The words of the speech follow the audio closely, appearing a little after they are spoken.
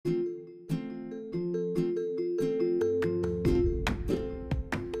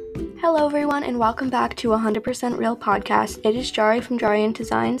Hello everyone and welcome back to 100% Real Podcast. It is Jari from Jarian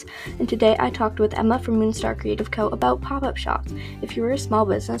Designs, and today I talked with Emma from Moonstar Creative Co. about pop-up shops. If you are a small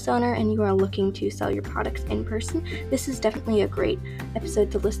business owner and you are looking to sell your products in person, this is definitely a great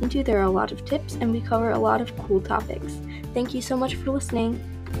episode to listen to. There are a lot of tips and we cover a lot of cool topics. Thank you so much for listening.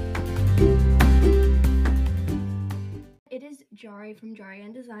 It is Jari from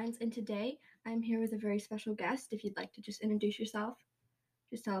Jarian Designs, and today I'm here with a very special guest. If you'd like to just introduce yourself,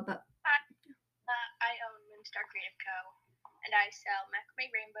 just tell about. I own Moonstar Creative Co. and I sell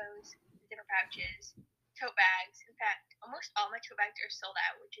macrame rainbows, zipper pouches, tote bags. In fact, almost all my tote bags are sold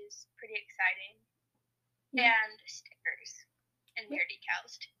out, which is pretty exciting. Yeah. And stickers and beer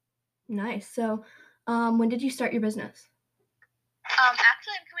decals. Nice. So, when did you start your business?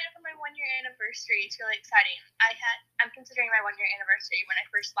 Actually, I'm coming up on my 1-year anniversary. It's really exciting. I'm considering my 1-year anniversary when I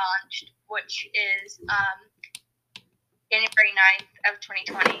first launched, which is January 9th of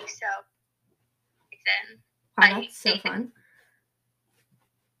 2020. So it's in. Wow, that's so fun.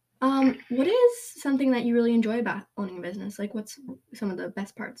 What is something that you really enjoy about owning a business? Like, what's some of the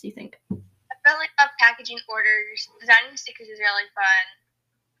best parts you think? I really love packaging orders. Designing stickers is really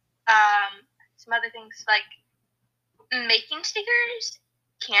fun. Some other things like making stickers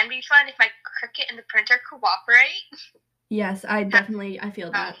can be fun if my Cricut and the printer cooperate. Yes, I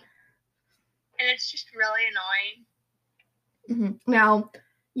feel that. And it's just really annoying. Mm-hmm. Now,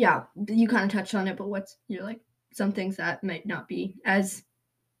 yeah, you kind of touched on it, but what's some things that might not be as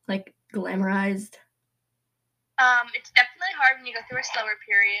glamorized? It's definitely hard when you go through a slower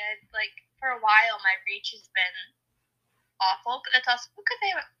period. Like for a while, my reach has been awful, but that's also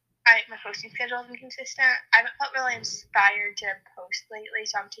because my posting schedule is inconsistent. I haven't felt really inspired to post lately,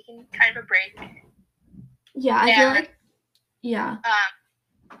 so I'm taking kind of a break. Yeah, I feel like, yeah.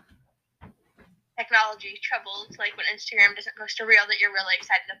 Technology troubles, like when Instagram doesn't post a reel that you're really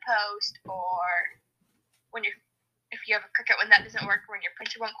excited to post, or if you have a Cricut when that doesn't work, when your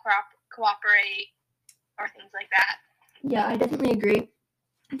printer won't cooperate, or things like that. Yeah, I definitely agree.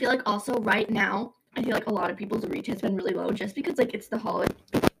 I feel like also right now, I feel like a lot of people's reach has been really low just because it's the holiday.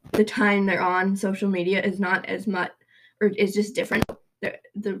 The time they're on social media is not as much, or is just different.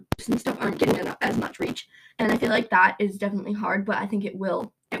 The stuff aren't getting as much reach, and I feel like that is definitely hard. But I think it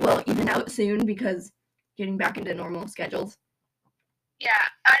will even out soon because getting back into normal schedules. Yeah,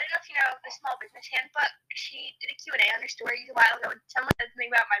 I don't know if you know the Small Business Handbook. She did a Q&A on her stories a while ago, and someone said something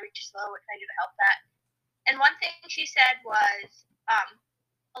about my reach is low. What can I do to help that? And one thing she said was,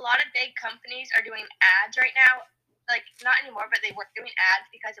 a lot of big companies are doing ads right now. Like, not anymore, but they were doing ads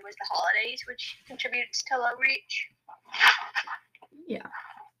because it was the holidays, which contributes to low reach. Yeah.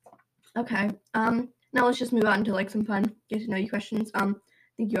 Okay. Now let's just move on to some fun get to know you questions. I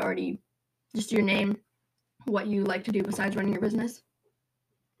think you already just your name, what you like to do besides running your business,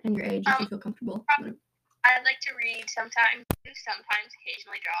 and your age if you feel comfortable. I like to read sometimes,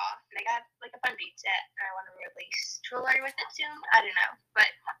 occasionally draw, and I got a fun bead set, and I want to release jewelry with it soon. I don't know, but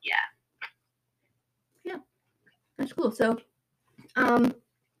yeah. Yeah, that's cool. So,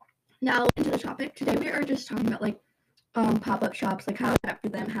 now into the topic. Today we are just talking about pop-up shops, how to after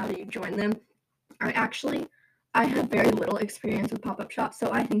them, how do you join them. I have very little experience with pop-up shops,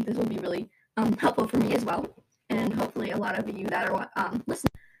 so I think this will be really helpful for me as well, and hopefully a lot of you that are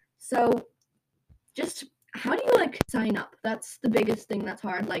listening. So, just how do you sign up? That's the biggest thing that's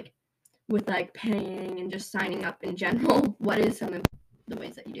hard, with paying and just signing up in general. What is some of the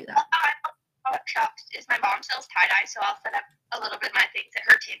ways that you do that? Pop-up shops is my mom sells tie-dye, so I'll set up a little bit of my things at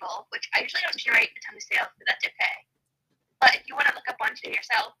her table, which I usually don't generate a ton of sales, but that's okay. But if you want to look up one to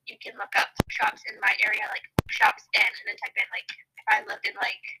yourself, you can look up shops in my area, like shops in, and then type in if I lived in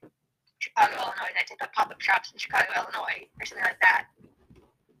Chicago, Illinois, I type up pop-up shops in Chicago, Illinois, or something like that.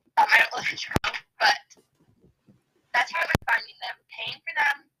 I don't live in Chicago, but that's how I'm finding them. Paying for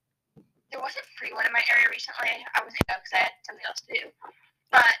them. There was a free one in my area recently. I wasn't able because I had something else to do.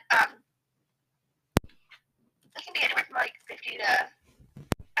 But it can be anywhere from 50 to,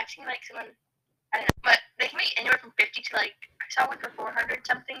 I've seen someone, I don't know, but they can be anywhere from 50 to I saw one for $400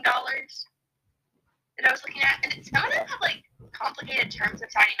 something that I was looking at, and some of them have complicated terms of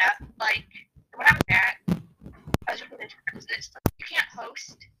signing up. When I was at, I was looking at the terms, and it's you can't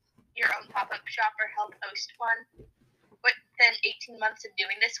host your own pop-up shop or help host one within 18 months of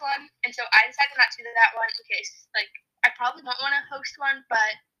doing this one, and so I decided not to do that one in case I probably won't want to host one,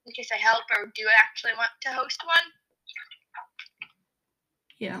 but in case I help or do I actually want to host one.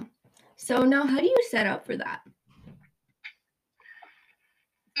 Yeah. So now how do you set up for that?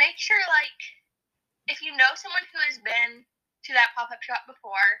 Make sure if you know someone who has been to that pop-up shop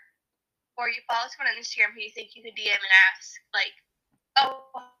before, or you follow someone on Instagram who you think you could DM and ask,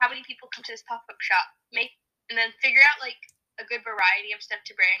 oh, how many people come to this pop-up shop? And then figure out like a good variety of stuff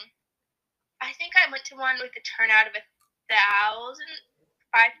to bring. I think I went to one with a turnout of 1,000,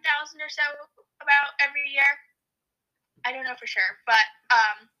 5,000 or so about every year. I don't know for sure, but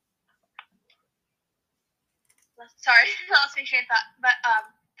sorry, lost my train of thought. But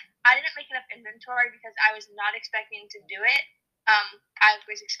I didn't make enough inventory because I was not expecting to do it. I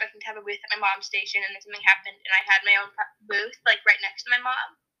was expecting to have a booth at my mom's station, and then something happened, and I had my own booth like right next to my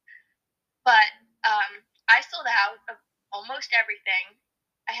mom. But I sold out of almost everything.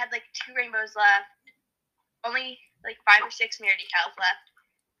 I had like 2 rainbows left, only like 5 or 6 mirror decals left,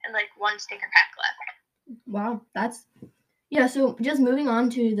 and like 1 sticker pack left. Wow, that's yeah. So just moving on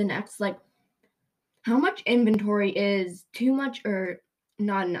to the next, like, how much inventory is too much or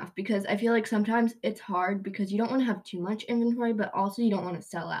not enough? Because I feel like sometimes it's hard because you don't want to have too much inventory, but also you don't want to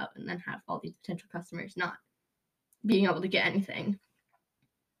sell out and then have all these potential customers not being able to get anything.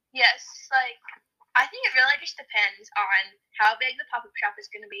 Yes, like I think it really just depends on how big the pop-up shop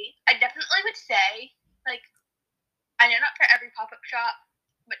is going to be. I definitely would say, like, I know not for every pop-up shop,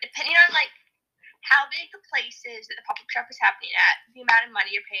 but depending on like how big the place is that the pop-up shop is happening at, the amount of money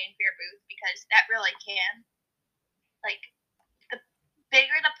you're paying for your booth, because that really can, like, the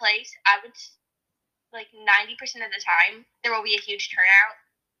bigger the place, I would like 90% of the time there will be a huge turnout,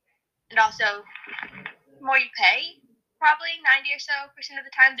 and also the more you pay, probably 90 or so percent of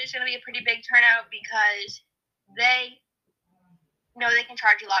the time there's going to be a pretty big turnout because they know they can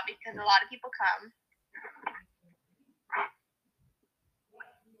charge a lot because a lot of people come.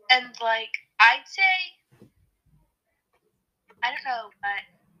 And like I'd say, I don't know, but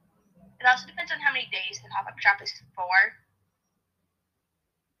it also depends on how many days the pop-up shop is for.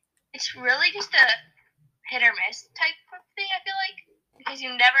 It's really just a hit or miss type of thing, I feel like, because you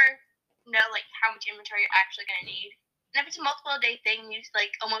never know like how much inventory you're actually going to need. And if it's a multiple day thing, you just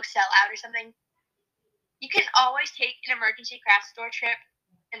like almost sell out or something, you can always take an emergency craft store trip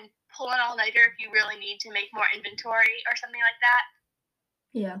and pull an all-nighter if you really need to make more inventory or something like that.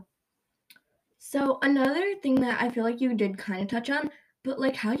 Yeah. So another thing that I feel like you did kind of touch on, but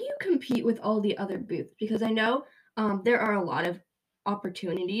like, how do you compete with all the other booths? Because I know there are a lot of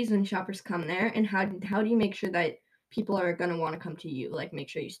opportunities when shoppers come there, and how do you make sure that people are going to want to come to you? Like, make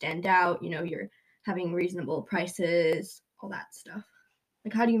sure you stand out. You're having reasonable prices, all that stuff.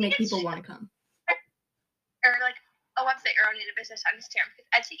 Like, how do you make people want to come? Or like a website or owning a business on Instagram, because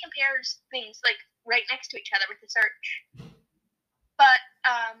Etsy compares things like right next to each other with the search. But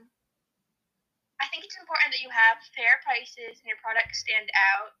I think it's important that you have fair prices and your products stand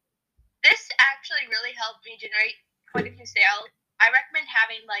out. This actually really helped me generate quite a few sales. I recommend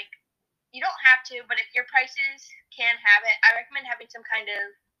having like, you don't have to, but if your prices can have it, I recommend having some kind of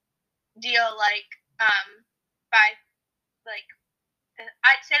deal like buy like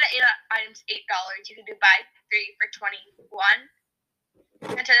I'd say that 8 items $8. You can do buy 3 for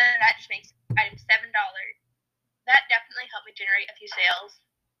 $21. And so then that just makes items $7. That definitely helped me generate a few sales.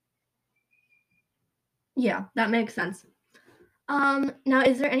 Yeah, that makes sense. Now,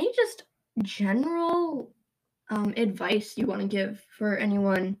 is there any just general advice you want to give for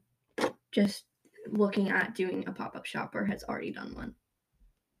anyone just looking at doing a pop-up shop or has already done one?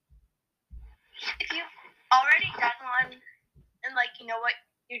 If you've already done one and like you know what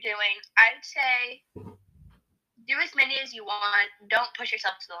you're doing, I'd say do as many as you want. Don't push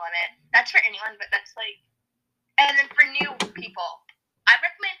yourself to the limit. That's for anyone, but that's like, and then for new people, I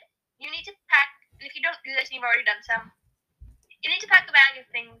recommend you need to pack. And if you don't do this and you've already done some, you need to pack a bag of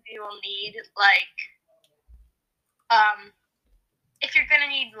things you will need. Like, if you're gonna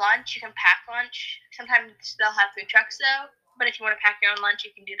need lunch, you can pack lunch. Sometimes they'll have food trucks though, but if you want to pack your own lunch,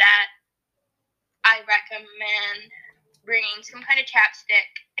 you can do that. I recommend bringing some kind of chapstick.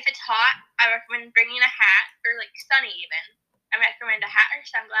 If it's hot, I recommend bringing a hat or like sunny even. I recommend a hat or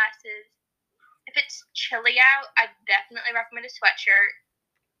sunglasses. If it's chilly out, I definitely recommend a sweatshirt.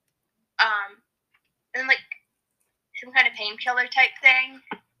 And like some kind of painkiller type thing.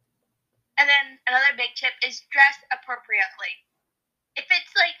 And then another big tip is dress appropriately. If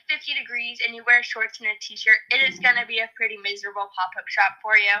it's like 50 degrees and you wear shorts and a t-shirt, it is going to be a pretty miserable pop-up shop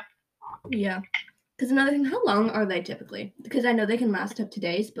for you. Yeah. Because another thing, how long are they typically? Because I know they can last up to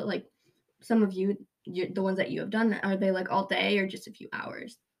days, but like some of you, the ones that you have done, are they like all day or just a few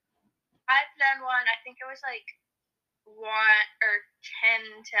hours? I've done one, I think it was like 1 or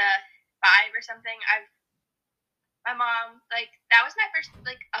 10 to 5 or something. My mom, like, that was my first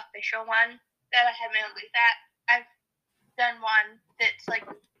like official one that I had my own booth at. I've done one that's like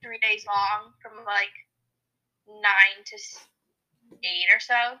 3 days long from like 9 to 8 or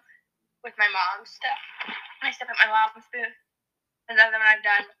so with my mom's stuff. I stuff at my mom's booth. Another one I've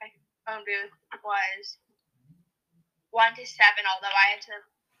done with my own booth was 1 to 7, although I had to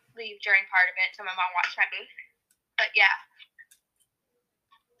leave during part of it, so my mom watched my booth. But yeah.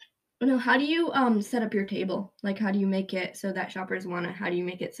 No, how do you set up your table? Like, how do you make it so that shoppers want it? How do you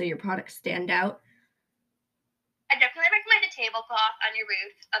make it so your products stand out? I definitely recommend a tablecloth on your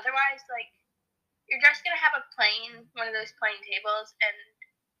booth. Otherwise, like, you're just gonna have one of those plain tables, and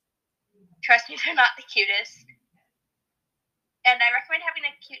trust me, they're not the cutest. And I recommend having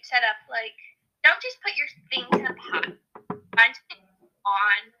a cute setup. Like, don't just put your things in a pot. Find something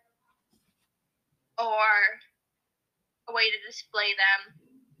on, or a way to display them.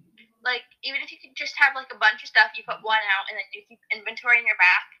 Like, even if you could just have like a bunch of stuff, you put one out, and then you keep inventory in your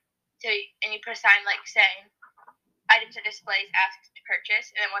back. And you put a sign like saying, "Items and displays asked to purchase,"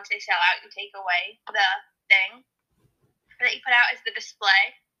 and then once they sell out, you take away the thing that you put out as the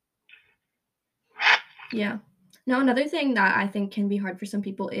display. Yeah. Now, another thing that I think can be hard for some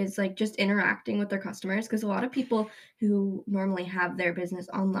people is like just interacting with their customers because a lot of people who normally have their business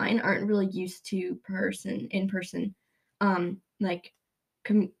online aren't really used to in person, like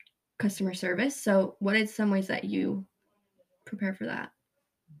customer service. So, what is some ways that you prepare for that?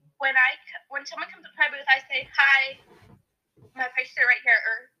 When someone comes up to my booth, I say, "Hi, my prices are right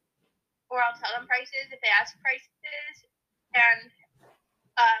here," or I'll tell them prices if they ask prices, and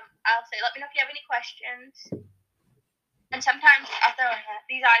I'll say, "Let me know if you have any questions." And sometimes I'll throw in that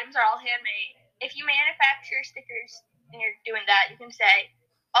these items are all handmade. If you manufacture stickers and you're doing that, you can say,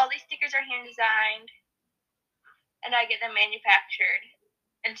 "All these stickers are hand designed, and I get them manufactured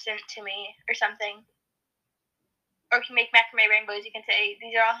and sent to me," or something. Or if you make macrame rainbows, you can say,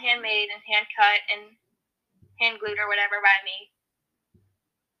 "These are all handmade and hand cut and hand glued or whatever by me."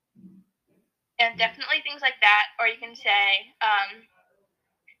 And definitely things like that. Or you can say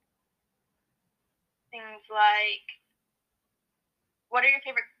things like, "What are your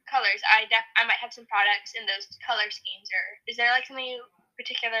favorite colors? I might have some products in those color schemes." Or is there like something you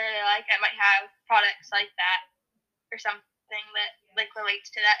particularly like? I might have products like that, or something that like relates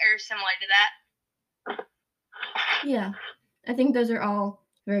to that or similar to that. Yeah, I think those are all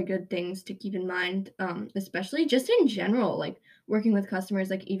very good things to keep in mind, especially just in general, like working with customers.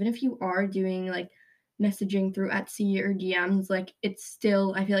 Like even if you are doing like messaging through Etsy or DMs, like it's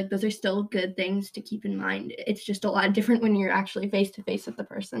still, I feel like those are still good things to keep in mind. It's just a lot different when you're actually face to face with the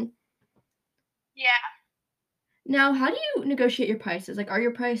person. Yeah. Now, how do you negotiate your prices? Like, are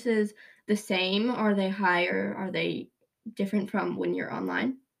your prices the same? Are they higher? Are they different from when you're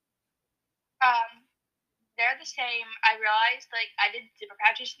online? They're the same. I realized like I did zipper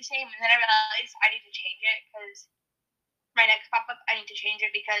pouches the same, and then I realized I need to change it because my next pop up I need to change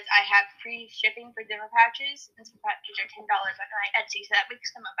it because I have free shipping for zipper pouches, and zipper pouches are $10 on my Etsy, so that makes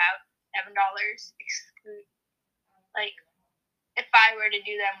them about $7. Like if I were to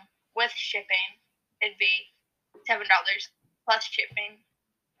do them with shipping, it'd be $7 plus shipping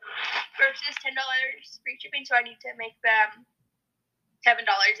versus $10 free shipping. So I need to make them $7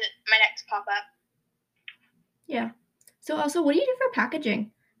 at my next pop up. Yeah. So also, what do you do for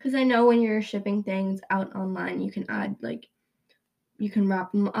packaging? Because I know when you're shipping things out online, you can add like you can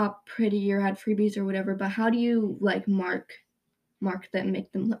wrap them up pretty or add freebies or whatever. But how do you like mark them, make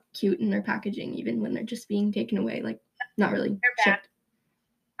them look cute in their packaging, even when they're just being taken away, like not really shipped?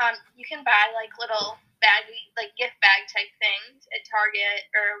 You can buy like little like gift bag type things at Target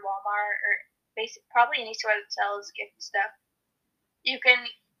or Walmart or probably any store that sells gift stuff. You can,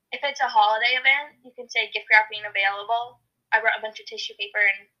 if it's a holiday event, you can say gift wrapping available. I brought a bunch of tissue paper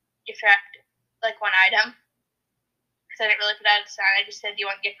and gift wrapped like one item because I didn't really put that at the sign. I just said, "Do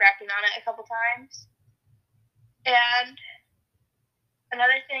you want gift wrapping on it?" a couple times. And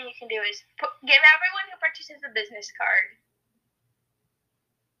another thing you can do is give everyone who purchases a business card.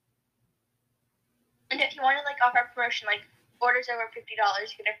 And if you want to like offer a promotion like orders over $50,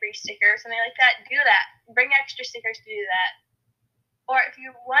 you get a free sticker or something like that, do that. Bring extra stickers to do that. Or if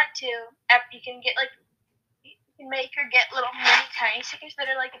you want to, you can get like you can make or get little mini tiny stickers that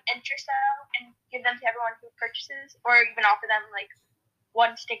are like an inch or so and give them to everyone who purchases, or even offer them like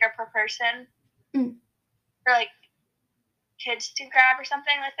one sticker per person for like kids to grab or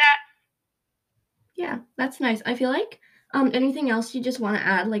something like that. Yeah, that's nice. I feel like anything else you just want to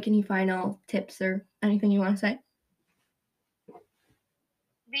add, like any final tips or anything you want to say?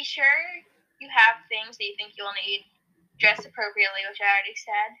 Be sure you have things that you think you'll need, dress appropriately, which I already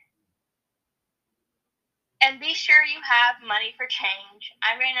said. And be sure you have money for change.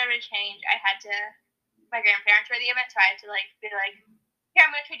 I ran out of change. My grandparents were at the event, so I had to like be like, "Here,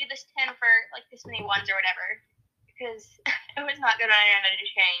 I'm going to trade you this 10 for like this many ones or whatever," because it was not good when I ran out of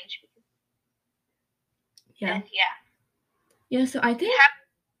change. Yeah. And yeah. Yeah, so I You think have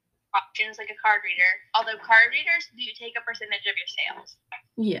options like a card reader, although card readers do take a percentage of your sales.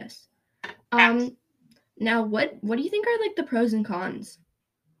 yes. Max. Now what do you think are like the pros and cons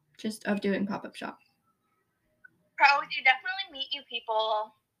just of doing pop-up shop? Pros, you definitely meet new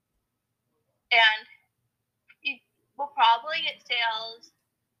people, and you will probably get sales.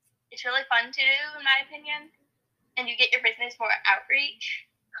 It's really fun to do, in my opinion, and you get your business more outreach.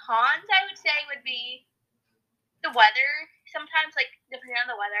 Cons, I would say, would be the weather. Sometimes, like, depending on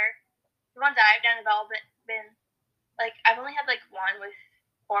the weather, the ones I've done have all been like, I've only had like one with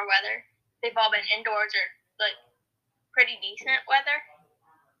poor weather. They've all been indoors or like pretty decent weather.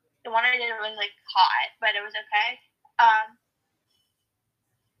 The one I did was like hot, but it was okay.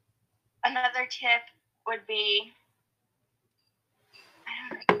 Another tip would be,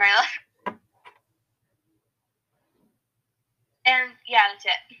 I don't know, and yeah, that's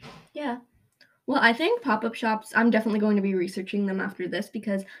it. Yeah. Well, I think pop-up shops, I'm definitely going to be researching them after this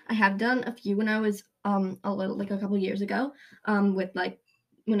because I have done a few when I was a little like a couple years ago with like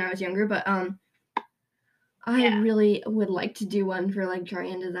when I was younger, but I Yeah. really would like to do one for like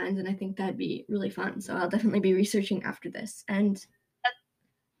Jarian Designs, and I think that'd be really fun. So I'll definitely be researching after this. And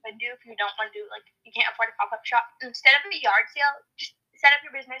But do if you don't want to do like you can't afford a pop up shop. Instead of a yard sale, just set up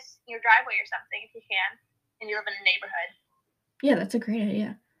your business in your driveway or something if you can, and you live in a neighborhood. yeah, that's a great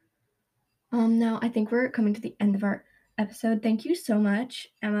idea. Now I think we're coming to the end of our episode. Thank you so much,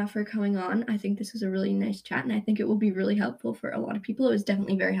 Emma, for coming on. I think this was a really nice chat, and I think it will be really helpful for a lot of people. It was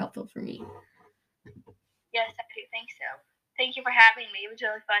definitely very helpful for me. Yes, I do think so. Thank you for having me. It was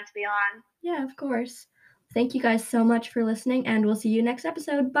really fun to be on. Yeah, of course. Thank you guys so much for listening, and we'll see you next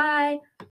episode. Bye.